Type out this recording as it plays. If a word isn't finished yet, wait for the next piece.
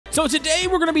So today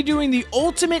we're going to be doing the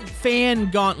ultimate fan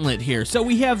gauntlet here. So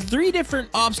we have 3 different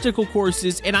obstacle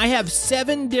courses and I have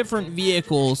 7 different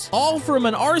vehicles, all from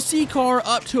an RC car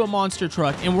up to a monster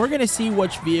truck. And we're going to see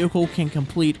which vehicle can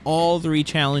complete all 3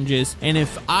 challenges. And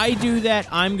if I do that,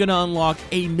 I'm going to unlock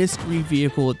a mystery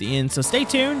vehicle at the end. So stay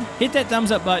tuned, hit that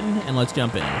thumbs up button, and let's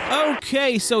jump in.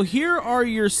 Okay, so here are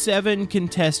your 7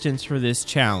 contestants for this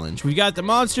challenge. We got the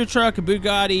monster truck, a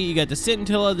Bugatti, you got the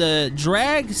Scintilla, the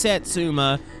drag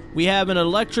Satsuma, we have an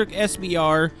electric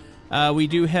SBR. We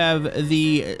do have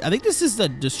the, I think this is the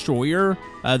Destroyer,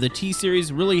 the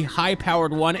T-Series, really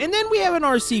high-powered one. And then we have an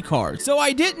RC car. So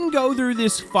I didn't go through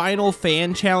this final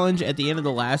fan challenge at the end of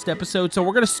the last episode. So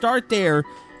we're going to start there.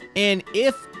 And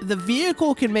if the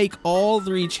vehicle can make all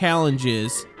 3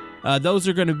 challenges, those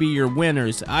are going to be your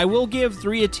winners. I will give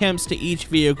 3 attempts to each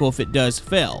vehicle if it does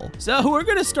fail. So we're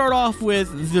going to start off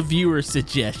with the viewer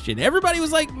suggestion. Everybody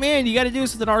was like, man, you got to do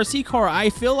this with an RC car. I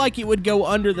feel like it would go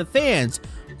under the fans.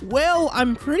 Well,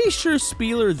 I'm pretty sure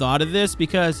Spieler thought of this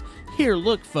because, here,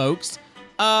 look, folks.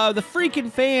 The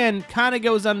freaking fan kind of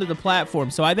goes under the platform,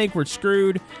 so I think we're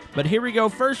screwed. But here we go.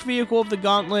 First vehicle of the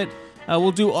gauntlet.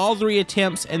 We'll do all 3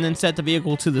 attempts and then set the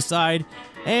vehicle to the side.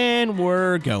 And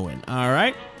we're going. All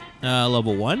right.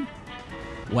 Level 1.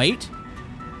 Wait.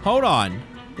 Hold on.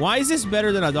 Why is this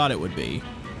better than I thought it would be?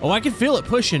 Oh, I can feel it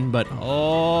pushing, but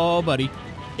oh, buddy.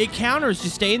 It counters.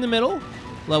 Just stay in the middle.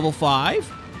 Level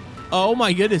 5. Oh,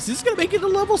 my goodness. This is going to make it to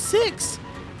level 6.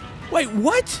 Wait,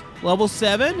 what? Level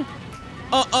 7?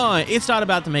 It's not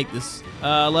about to make this.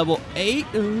 Level 8.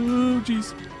 Oh,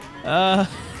 jeez.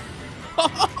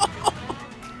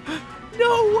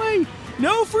 No way.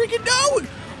 No freaking no.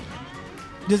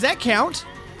 Does that count?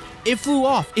 It flew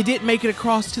off. It didn't make it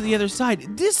across to the other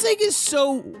side. This thing is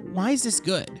so... Why is this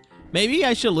good? Maybe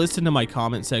I should listen to my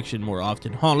comment section more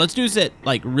often. Hold on, let's do this at,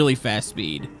 like, really fast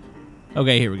speed.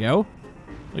 Okay, here we go.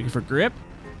 Looking for grip.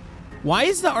 Why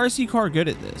is the RC car good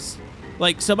at this?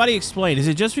 Like, somebody explain. Is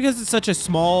it just because it's such a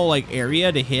small, like,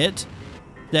 area to hit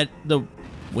that the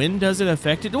wind doesn't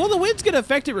affect it? Well, the wind's going to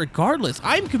affect it regardless.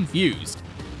 I'm confused.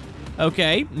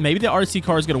 Okay, maybe the RC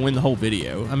car is going to win the whole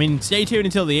video. I mean, stay tuned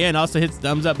until the end. Also, hit the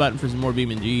thumbs up button for some more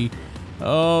BeamNG.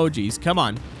 Oh, geez. Come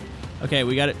on. Okay,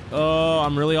 we got it. Oh,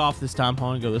 I'm really off this time.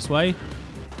 Hold on, go this way.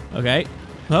 Okay.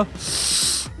 Huh?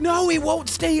 No, it won't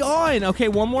stay on. Okay,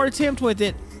 one more attempt with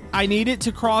it. I need it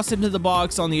to cross into the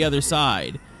box on the other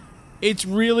side. It's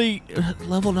really...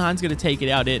 Level 9's going to take it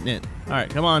out, isn't it? All right,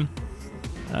 come on.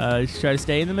 Just try to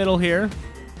stay in the middle here.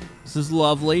 This is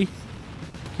lovely.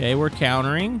 Okay, we're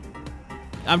countering.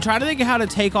 I'm trying to think of how to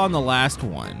take on the last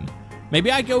one.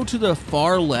 Maybe I go to the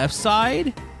far left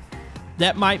side?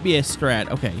 That might be a strat.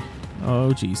 Okay.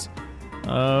 Oh, jeez.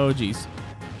 Oh, jeez.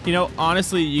 You know,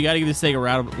 honestly, you got to give this thing a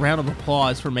round of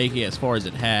applause for making it as far as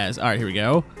it has. All right, here we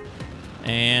go.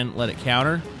 And let it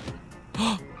counter.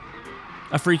 I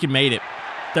freaking made it.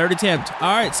 3rd attempt.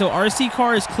 All right, so RC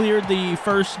car has cleared the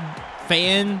first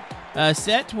fan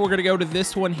set. We're going to go to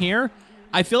this one here.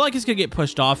 I feel like it's going to get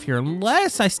pushed off here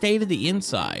unless I stay to the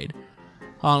inside.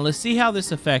 Hold on, let's see how this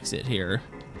affects it here.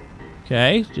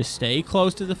 Okay, just stay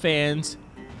close to the fans.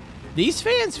 These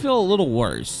fans feel a little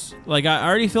worse. Like, I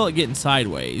already feel it getting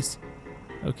sideways.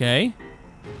 Okay.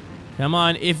 Come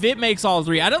on. If it makes all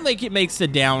 3, I don't think it makes the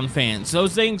down fans.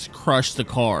 Those things crush the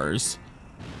cars.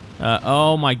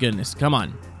 Oh, my goodness. Come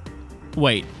on.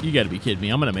 Wait, you got to be kidding me.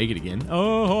 I'm going to make it again.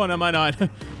 Oh, hold on, I might not.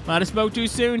 Might have spoke too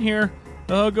soon here.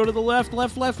 Oh, go to the left,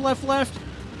 left, left, left, left.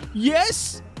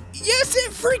 Yes! Yes,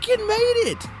 it freaking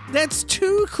made it! That's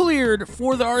 2 cleared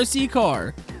for the RC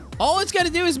car. All it's got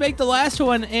to do is make the last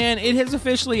one, and it has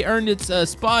officially earned its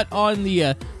spot on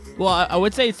the, well, I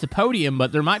would say it's the podium,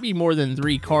 but there might be more than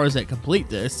 3 cars that complete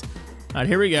this. All right,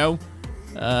 here we go.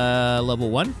 Level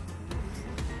 1.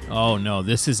 Oh, no,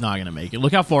 this is not going to make it.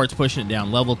 Look how far it's pushing it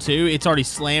down. Level 2, it's already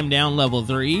slammed down level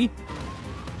 3.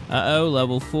 Uh-oh,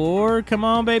 level 4. Come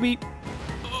on, baby.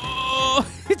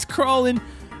 It's crawling.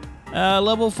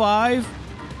 Level 5.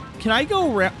 Can I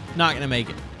go around? Not going to make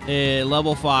it.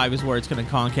 Level 5 is where it's going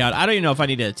to conk out. I don't even know if I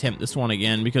need to attempt this one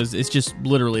again because it's just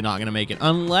literally not going to make it.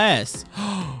 Unless...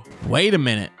 Wait a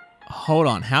minute. Hold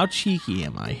on. How cheeky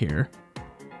am I here?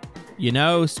 You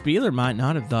know, Spieler might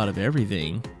not have thought of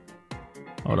everything.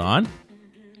 Hold on.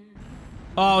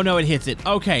 Oh, no, it hits it.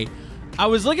 Okay. I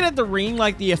was looking at the ring,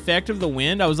 like the effect of the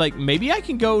wind. I was like, maybe I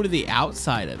can go to the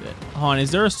outside of it. Hold on,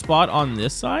 is there a spot on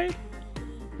this side?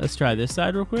 Let's try this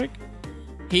side real quick.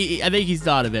 I think he's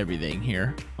thought of everything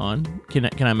here. Hold on,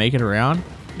 can I make it around?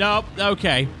 Nope,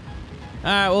 okay. All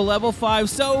right, well, level 5.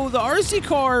 So the RC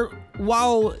car,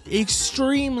 while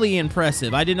extremely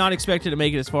impressive, I did not expect it to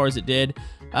make it as far as it did.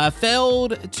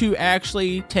 Failed to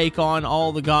actually take on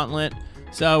all the gauntlet,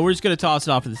 so we're just gonna toss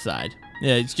it off to the side.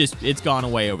 Yeah, it's gone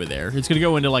away over there. It's gonna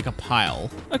go into like a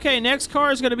pile. Okay, next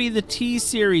car is gonna be the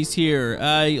T-Series here.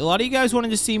 A lot of you guys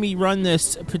wanted to see me run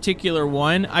this particular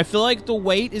one. I feel like the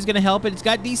weight is gonna help it. It's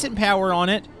got decent power on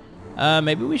it.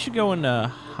 Maybe we should go into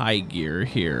high gear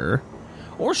here.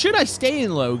 Or should I stay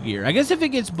in low gear? I guess if it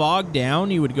gets bogged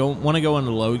down, you would want to go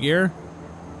into low gear.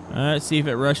 Let's see if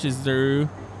it rushes through.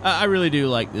 I really do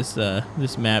like this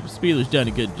this map. Spieler's done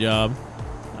a good job.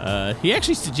 He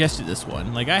actually suggested this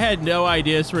one. Like, I had no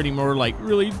ideas for any more, like,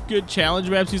 really good challenge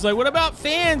maps. He's like, what about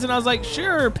fans? And I was like,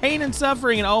 sure, pain and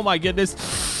suffering. And oh my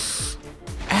goodness.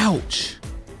 Ouch.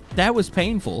 That was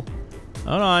painful.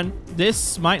 Hold on.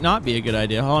 This might not be a good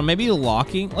idea. Hold on, maybe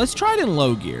locking. Let's try it in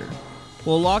low gear.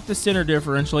 We'll lock the center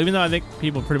differential, even though I think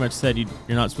people pretty much said you're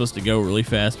not supposed to go really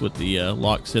fast with the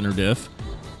locked center diff.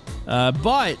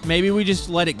 But maybe we just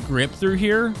let it grip through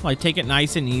here. Like, take it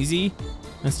nice and easy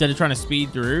instead of trying to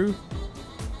speed through.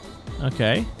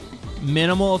 Okay.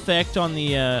 Minimal effect on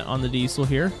the diesel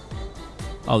here.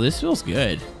 Oh, this feels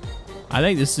good. I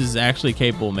think this is actually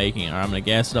capable of making it. All right, I'm going to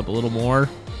gas it up a little more.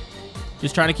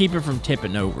 Just trying to keep it from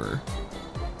tipping over.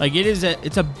 Like,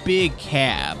 it's a big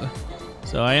cab.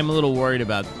 So I am a little worried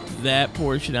about that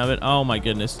portion of it. Oh, my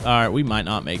goodness. All right, we might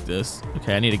not make this.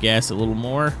 Okay, I need to gas it a little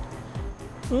more.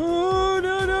 Oh,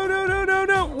 no, no, no, no, no,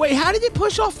 no. Wait, how did it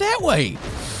push off that way?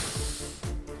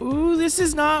 Ooh, this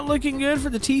is not looking good for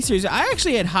the T-Series. I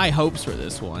actually had high hopes for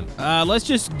this one. Let's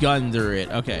just gun through it.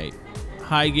 Okay,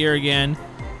 high gear again.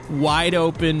 Wide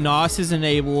open, NOS is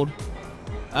enabled.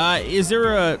 Is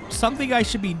there something I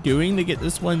should be doing to get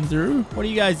this one through? What do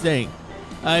you guys think?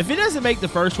 If it doesn't make the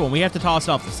first one, we have to toss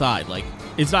it off the side. Like,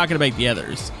 it's not going to make the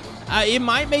others. It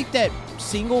might make that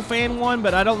single fan one,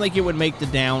 but I don't think it would make the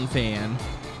down fan.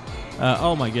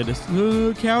 Oh my goodness.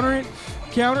 Counter it.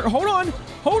 Counter. Hold on.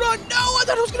 Hold on. No, I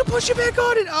thought I was going to push it back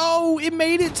on it. Oh, it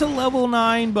made it to level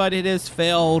 9, but it has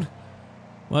failed.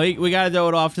 Well, we got to throw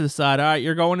it off to the side. All right,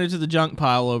 you're going into the junk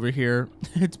pile over here.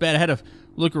 It's bad. I had to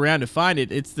look around to find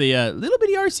it. It's the little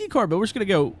bitty RC car, but we're just going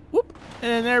to go whoop,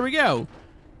 and there we go.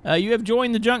 You have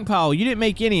joined the junk pile. You didn't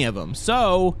make any of them.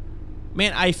 So,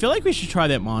 man, I feel like we should try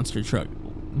that monster truck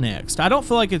next. I don't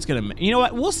feel like it's going to... You know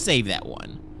what? We'll save that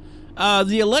one.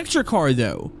 The electric car,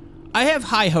 though, I have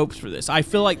high hopes for this. I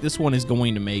feel like this one is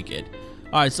going to make it.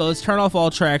 All right, so let's turn off all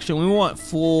traction. We want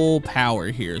full power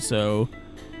here. So,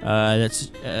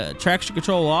 that's traction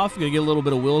control off. We're going to get a little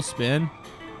bit of wheel spin.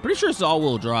 Pretty sure it's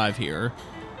all-wheel drive here.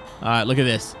 All right, look at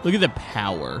this. Look at the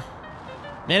power.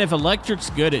 Man, if electric's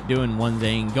good at doing one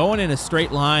thing, going in a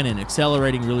straight line and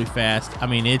accelerating really fast, I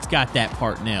mean, it's got that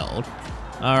part nailed.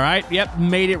 All right, yep,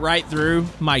 made it right through.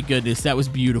 My goodness, that was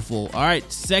beautiful. All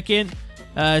right, second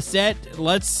set.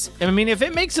 I mean, if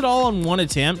it makes it all in one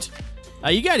attempt,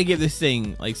 you got to give this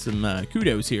thing, like, some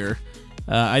kudos here.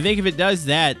 I think if it does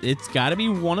that, it's got to be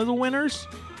one of the winners.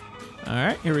 All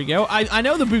right, here we go. I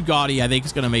know the Bugatti, I think,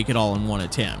 is going to make it all in one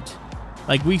attempt.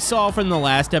 Like we saw from the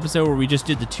last episode where we just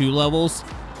did the 2 levels,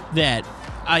 that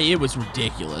it was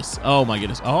ridiculous. Oh my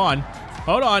goodness. Hold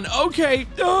on. Okay.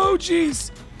 Oh,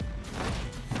 jeez.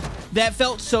 That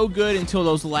felt so good until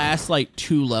those last, like,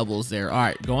 2 levels there. All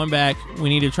right, going back. We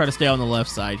need to try to stay on the left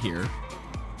side here.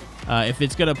 If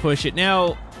it's going to push it.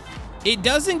 Now, it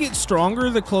doesn't get stronger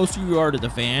the closer you are to the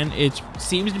fan. It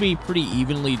seems to be pretty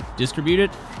evenly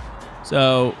distributed.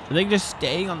 So, I think just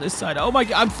staying on this side. Oh my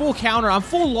god, I'm full counter. I'm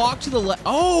full lock to the left.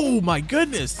 Oh my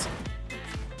goodness.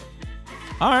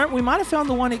 All right, we might have found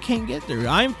the one it can't get through.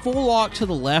 I'm full lock to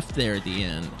the left there at the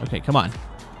end. Okay, come on.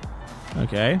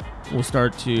 Okay, we'll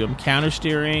start to, I'm counter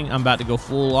steering. I'm about to go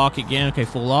full lock again. Okay,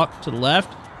 full lock to the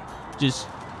left. Just,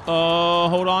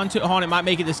 hold on, it might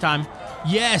make it this time.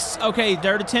 Yes, okay,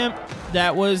 third attempt.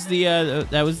 That was the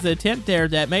attempt there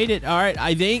that made it. All right,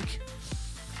 I think.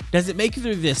 Does it make it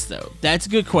through this, though? That's a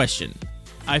good question.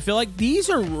 I feel like these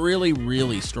are really,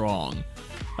 really strong.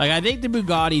 Like, I think the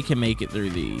Bugatti can make it through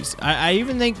these. I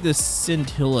even think the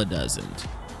Scintilla doesn't.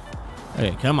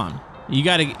 Okay, come on. You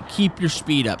got to keep your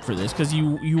speed up for this, because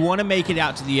you want to make it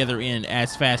out to the other end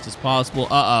as fast as possible.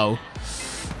 Uh-oh.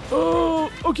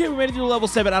 Oh, okay, we made it through level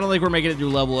 7. I don't think we're making it through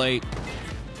level 8.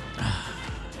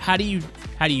 How do you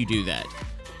do that?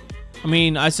 I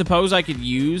mean, I suppose I could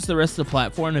use the rest of the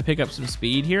platform to pick up some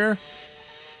speed here,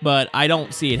 but I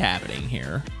don't see it happening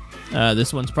here.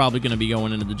 This one's probably going to be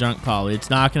going into the junk pile. It's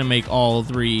not going to make all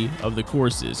 3 of the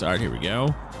courses. All right, here we go.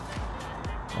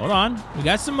 Hold on. We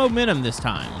got some momentum this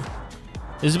time.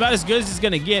 This is about as good as it's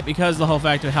going to get because of the whole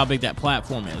fact of how big that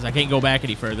platform is. I can't go back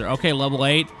any further. Okay, level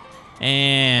 8.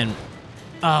 And,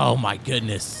 oh my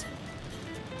goodness.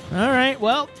 All right,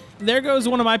 well, there goes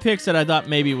one of my picks that I thought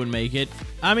maybe would make it.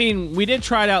 I mean, we did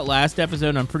try it out last episode,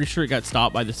 and I'm pretty sure it got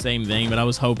stopped by the same thing, but I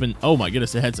was hoping... Oh my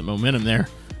goodness, it had some momentum there.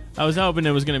 I was hoping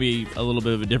it was going to be a little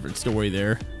bit of a different story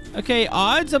there. Okay,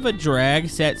 odds of a drag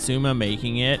Satsuma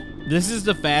making it. This is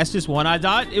the fastest one. I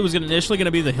thought it was initially going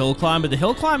to be the hill climb, but the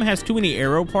hill climb has too many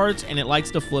arrow parts, and it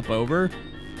likes to flip over.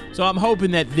 So I'm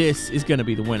hoping that this is going to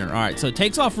be the winner. All right, so it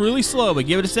takes off really slow, but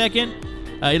give it a second.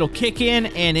 It'll kick in,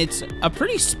 and it's a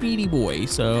pretty speedy boy.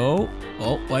 So,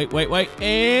 oh, wait.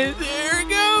 And there it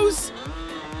goes.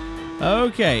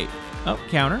 Okay. Oh,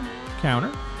 counter.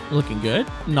 Looking good.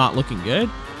 Not looking good.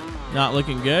 Not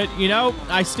looking good. You know,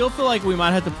 I still feel like we might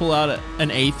have to pull out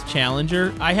an 8th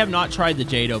challenger. I have not tried the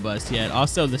Jado bus yet.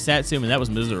 Also, the Satsuma, that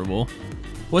was miserable.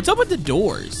 What's up with the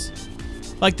doors?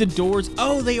 Like the doors,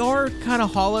 oh, they are kind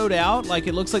of hollowed out. Like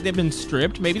it looks like they've been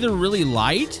stripped. Maybe they're really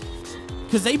light.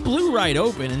 Because they blew right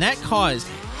open, and that caused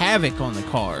havoc on the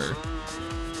car.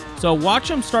 So watch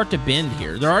them start to bend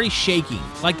here. They're already shaking.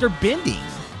 Like, they're bending.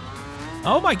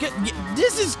 Oh, my God.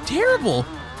 This is terrible.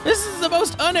 This is the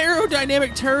most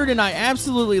unaerodynamic turd, and I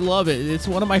absolutely love it. It's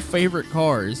one of my favorite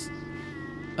cars.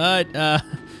 I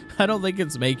don't think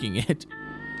it's making it.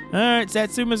 All right,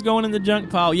 Satsuma's going in the junk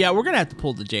pile. Yeah, we're going to have to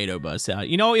pull the Jado bus out.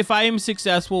 You know, if I am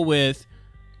successful with...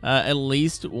 at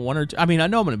least one or two. I mean, I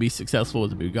know I'm going to be successful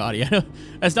with the Bugatti. I know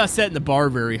that's not setting the bar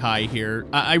very high here.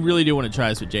 I really do want to try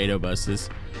this with Jado buses.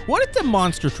 What if the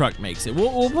monster truck makes it?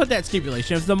 We'll put that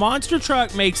stipulation. If the monster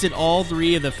truck makes it all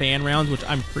 3 of the fan rounds, which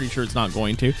I'm pretty sure it's not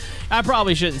going to. I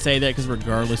probably shouldn't say that because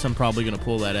regardless, I'm probably going to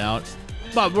pull that out.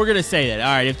 But we're going to say that. All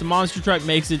right, if the monster truck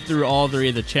makes it through all 3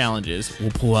 of the challenges,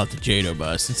 we'll pull out the Jado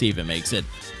bus and see if it makes it.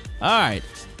 All right.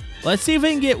 Let's see if I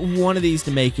can get one of these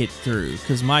to make it through,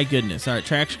 because my goodness. All right,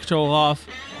 traction control off.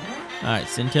 All right,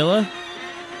 Scintilla.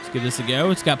 Let's give this a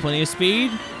go. It's got plenty of speed.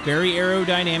 Very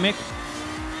aerodynamic.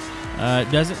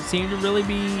 Doesn't seem to really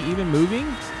be even moving.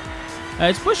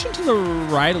 It's pushing to the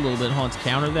right a little bit. Hold on, let's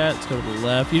counter that. Let's go to the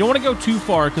left. You don't want to go too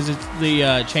far because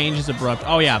the change is abrupt.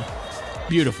 Oh, yeah.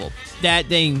 Beautiful. That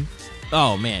thing,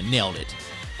 oh, man, nailed it.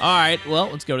 All right, well,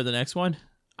 let's go to the next one.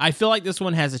 I feel like this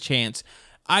one has a chance.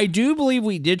 I do believe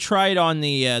we did try it on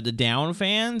the down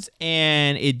fans,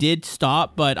 and it did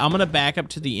stop, but I'm going to back up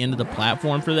to the end of the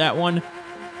platform for that one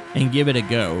and give it a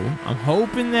go. I'm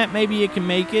hoping that maybe it can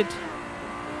make it.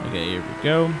 Okay, here we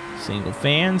go. Single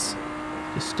fans.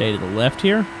 Just stay to the left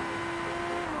here.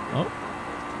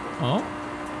 Oh.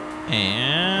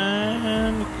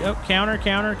 And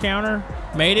counter.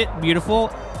 Made it. Beautiful.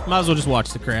 Might as well just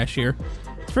watch the crash here.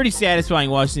 It's pretty satisfying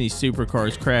watching these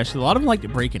supercars crash. A lot of them like to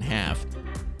break in half.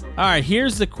 All right,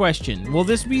 here's the question. Will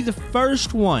this be the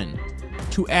first one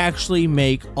to actually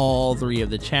make all 3 of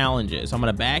the challenges? I'm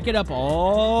going to back it up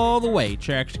all the way.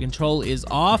 Traction control is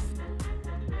off.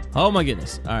 Oh, my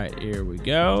goodness. All right, here we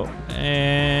go.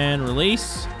 And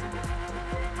release.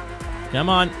 Come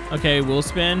on. Okay, we'll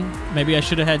spin. Maybe I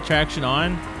should have had traction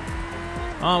on.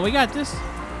 Oh, we got this.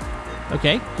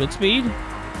 Okay, good speed.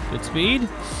 Good speed.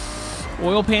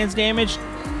 Oil pan's damaged.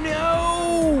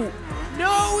 No!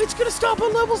 No, it's gonna stop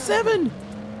on level 7.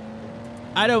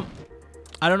 I don't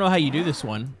know how you do this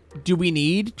one. Do we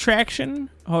need traction?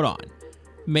 Hold on.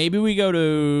 Maybe we go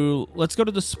to, let's go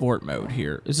to the sport mode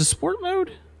here. Is the sport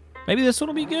mode? Maybe this one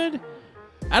will be good.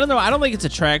 I don't know. I don't think it's a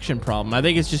traction problem. I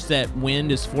think it's just that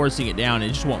wind is forcing it down and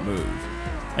it just won't move.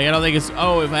 Like, I don't think it's,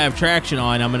 oh, if I have traction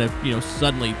on, I'm gonna, you know,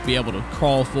 suddenly be able to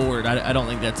crawl forward. I don't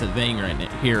think that's a thing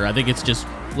right here. I think it's just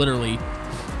literally,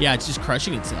 yeah, it's just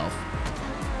crushing itself.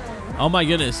 Oh my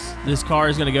goodness, this car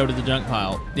is gonna go to the junk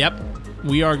pile. Yep,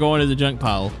 we are going to the junk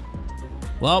pile.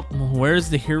 Well, where's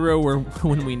the hero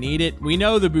when we need it? We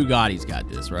know the Bugatti's got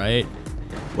this, right?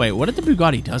 Wait, what if the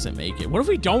Bugatti doesn't make it? What if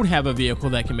we don't have a vehicle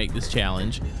that can make this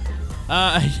challenge?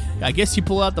 I guess you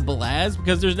pull out the Belaz,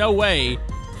 because there's no way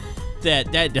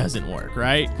that doesn't work,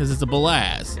 right? Because it's a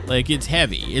Belaz. Like, it's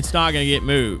heavy. It's not gonna get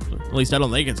moved. At least I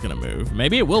don't think it's gonna move.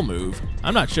 Maybe it will move.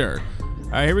 I'm not sure. All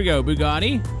right, here we go,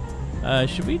 Bugatti.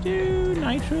 Should we do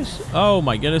nitrous? Oh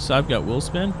my goodness, I've got wheel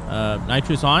spin.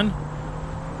 Nitrous on.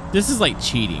 This is like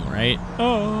cheating, right?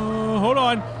 Oh, hold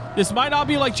on. This might not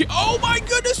be like cheating. Oh my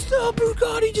goodness, the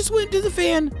Bugatti just went to the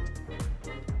fan.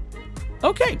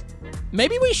 Okay,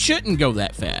 maybe we shouldn't go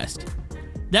that fast.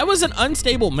 That was an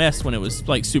unstable mess when it was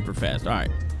like super fast. All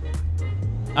right.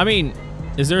 I mean,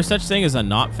 is there such thing as a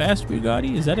not fast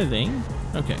Bugatti? Is that a thing?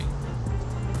 Okay.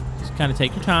 Just kind of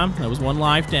take your time. That was one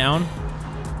life down.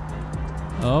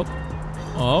 Oh,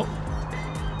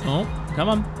 come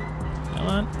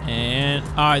on, and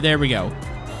all right, there we go.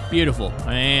 Beautiful,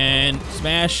 and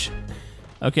smash.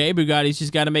 Okay, Bugatti's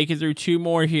just got to make it through 2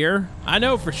 more here. I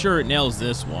know for sure it nails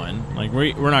this one. Like,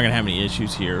 we're not going to have any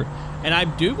issues here. And I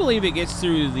do believe it gets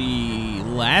through the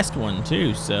last one,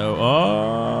 too. So,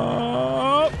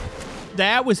 oh,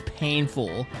 that was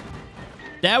painful.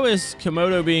 That was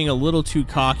Camodo being a little too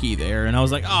cocky there. And I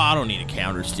was like, oh, I don't need to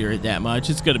counter steer it that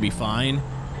much. It's going to be fine.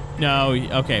 No,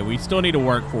 okay, we still need to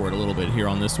work for it a little bit here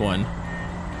on this one.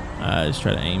 Just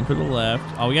try to aim for the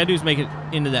left. All we gotta do is make it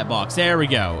into that box. There we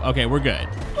go. Okay, we're good.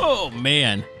 Oh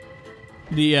man,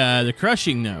 the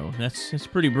crushing though. That's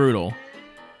pretty brutal.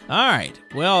 All right.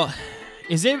 Well,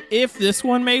 is it if this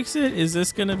one makes it? Is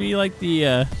this gonna be like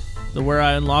the where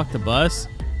I unlock the bus?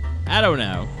 I don't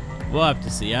know. We'll have to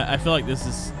see. I feel like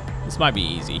this might be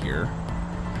easy here.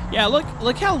 Yeah,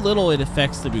 look how little it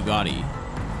affects the Bugatti.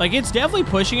 Like it's definitely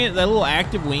pushing it. That little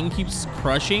active wing keeps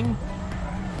crushing.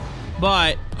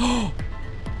 But,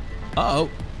 uh-oh.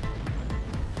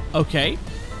 Okay.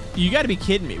 You got to be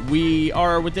kidding me. We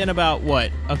are within about, what,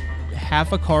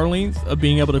 half a car length of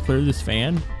being able to clear this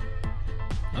fan?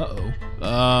 Uh-oh.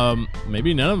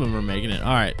 Geez, none of them are making it.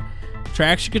 All right.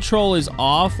 Traction control is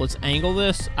off. Let's angle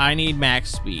this. I need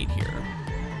max speed here.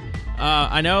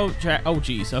 I know. Oh,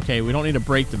 geez. Okay, we don't need to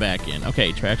break the back end.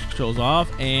 Okay, traction control's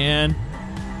off. And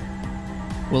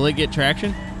will it get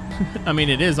traction? I mean,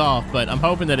 it is off, but I'm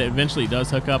hoping that it eventually does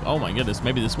hook up. Oh my goodness,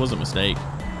 maybe this was a mistake.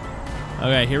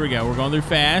 Okay, here we go. We're going through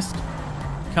fast.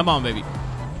 Come on, baby.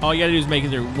 All you gotta do is make it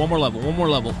through. One more level, one more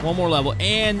level, one more level,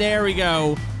 and there we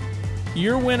go.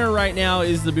 Your winner right now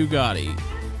is the Bugatti.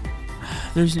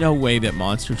 There's no way that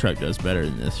Monster Truck does better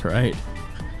than this, right?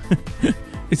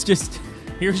 It's just,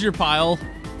 here's your pile.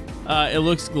 It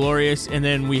looks glorious, and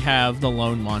then we have the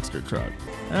lone Monster Truck.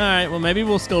 All right, well, maybe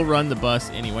we'll still run the bus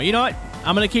anyway. You know what?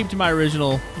 I'm going to keep to my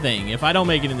original thing. If I don't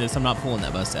make it in this, I'm not pulling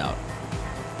that bus out.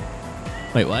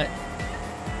 Wait, what?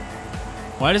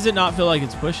 Why does it not feel like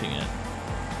it's pushing it?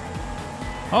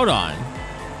 Hold on.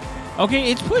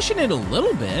 Okay, it's pushing it a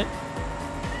little bit.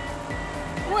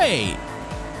 Wait.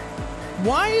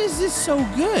 Why is this so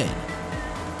good?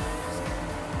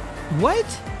 What?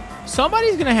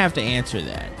 Somebody's going to have to answer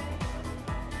that.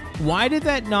 Why did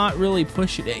that not really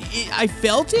push it? I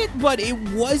felt it, but it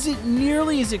wasn't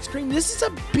nearly as extreme. This is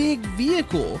a big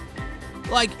vehicle.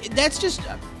 Like, that's just...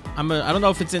 I don't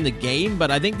know if it's in the game, but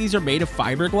I think these are made of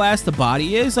fiberglass. The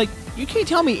body is. Like, you can't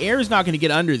tell me air is not going to get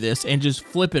under this and just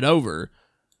flip it over.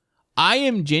 I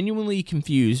am genuinely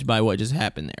confused by what just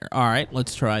happened there. All right,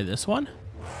 let's try this one.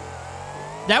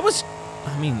 That was...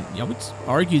 I mean, I would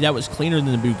argue that was cleaner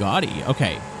than the Bugatti.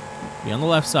 Okay, be on the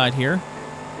left side here.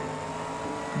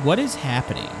 What is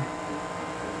happening?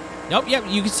 Nope, yep,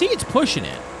 you can see it's pushing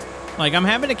it. Like, I'm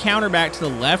having to counter back to the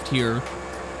left here,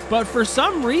 but for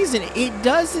some reason, it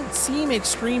doesn't seem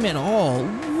extreme at all.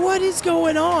 What is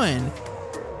going on?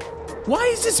 Why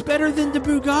is this better than the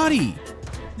Bugatti?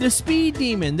 The Speed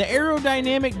Demon, the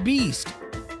aerodynamic beast.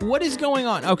 What is going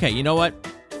on? Okay, you know what?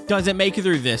 Doesn't make it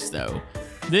through this, though.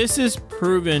 This is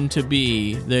proven to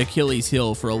be the Achilles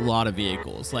heel for a lot of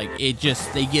vehicles. Like, they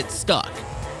get stuck.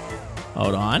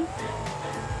 Hold on.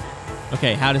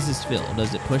 Okay, how does this feel?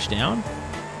 Does it push down?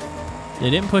 It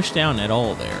didn't push down at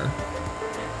all there.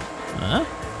 Huh?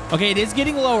 Okay, it is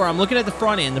getting lower. I'm looking at the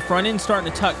front end. The front end's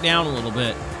starting to tuck down a little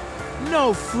bit.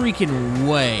 No freaking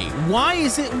way. Why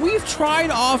is it? We've tried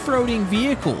off-roading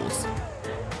vehicles.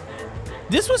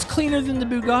 This was cleaner than the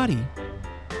Bugatti.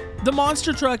 The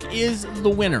Monster Truck is the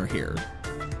winner here.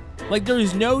 Like, there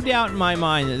is no doubt in my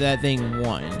mind that that thing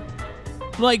won.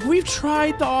 Like, we've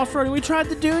tried the off-roading. We tried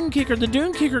the Dune Kicker. The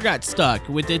Dune Kicker got stuck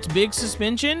with its big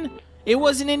suspension. It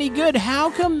wasn't any good. How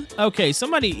come? Okay,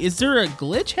 somebody, is there a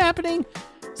glitch happening?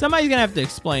 Somebody's going to have to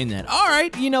explain that. All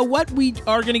right, you know what? We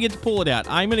are going to get to pull it out.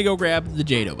 I'm going to go grab the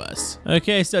Jado bus.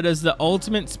 Okay, so does the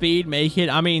ultimate speed make it?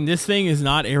 I mean, this thing is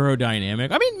not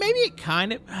aerodynamic. I mean, maybe it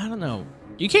kind of, I don't know.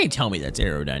 You can't tell me that's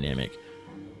aerodynamic.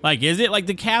 Like, is it? Like,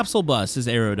 the capsule bus is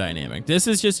aerodynamic. This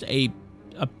is just a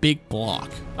big block.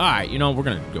 All right, you know, we're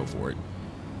going to go for it.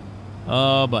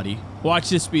 Oh, buddy. Watch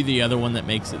this be the other one that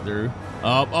makes it through.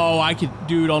 Oh, I could,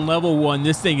 dude, on level 1,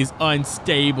 this thing is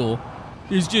unstable.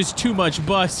 There's just too much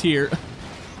bus here.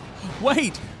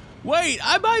 Wait,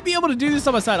 I might be able to do this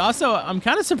on my side. Also, I'm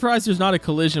kind of surprised there's not a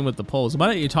collision with the poles. Why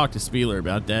don't you talk to Spieler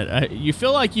about that? You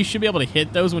feel like you should be able to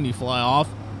hit those when you fly off?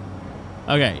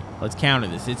 Okay, let's counter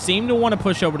this. It seemed to want to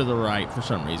push over to the right for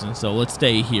some reason, so let's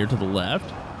stay here to the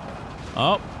left.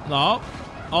 Oh, no.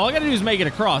 All I gotta do is make it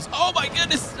across. Oh my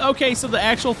goodness. Okay, so the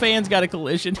actual fan's got a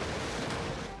collision.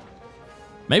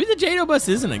 Maybe the Jado bus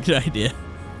isn't a good idea.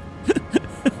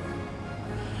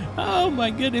 Oh my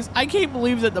goodness. I can't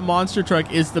believe that the Monster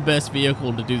Truck is the best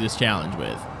vehicle to do this challenge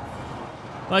with.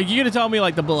 Like, you're gonna tell me,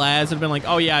 like, the Blaz have been like,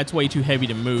 oh, yeah, it's way too heavy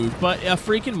to move. But a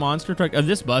freaking monster truck...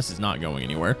 this bus is not going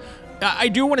anywhere. I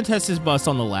do want to test this bus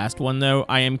on the last one, though.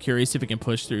 I am curious if it can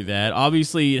push through that.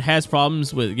 Obviously, it has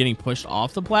problems with getting pushed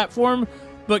off the platform,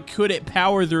 but could it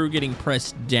power through getting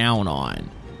pressed down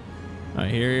on? All right,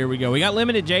 here we go. We got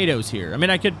limited JADOs here. I mean,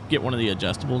 I could get one of the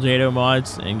adjustable JADO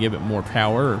mods and give it more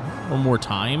power or more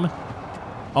time.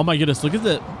 Oh, my goodness. Look at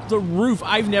the roof.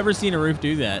 I've never seen a roof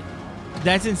do that.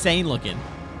 That's insane looking.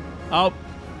 Oh,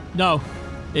 no.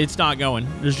 It's not going.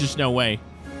 There's just no way.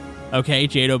 Okay,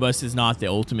 JADO bus is not the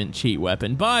ultimate cheat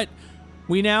weapon, but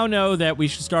we now know that we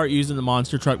should start using the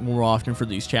monster truck more often for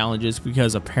these challenges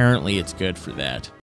because apparently it's good for that.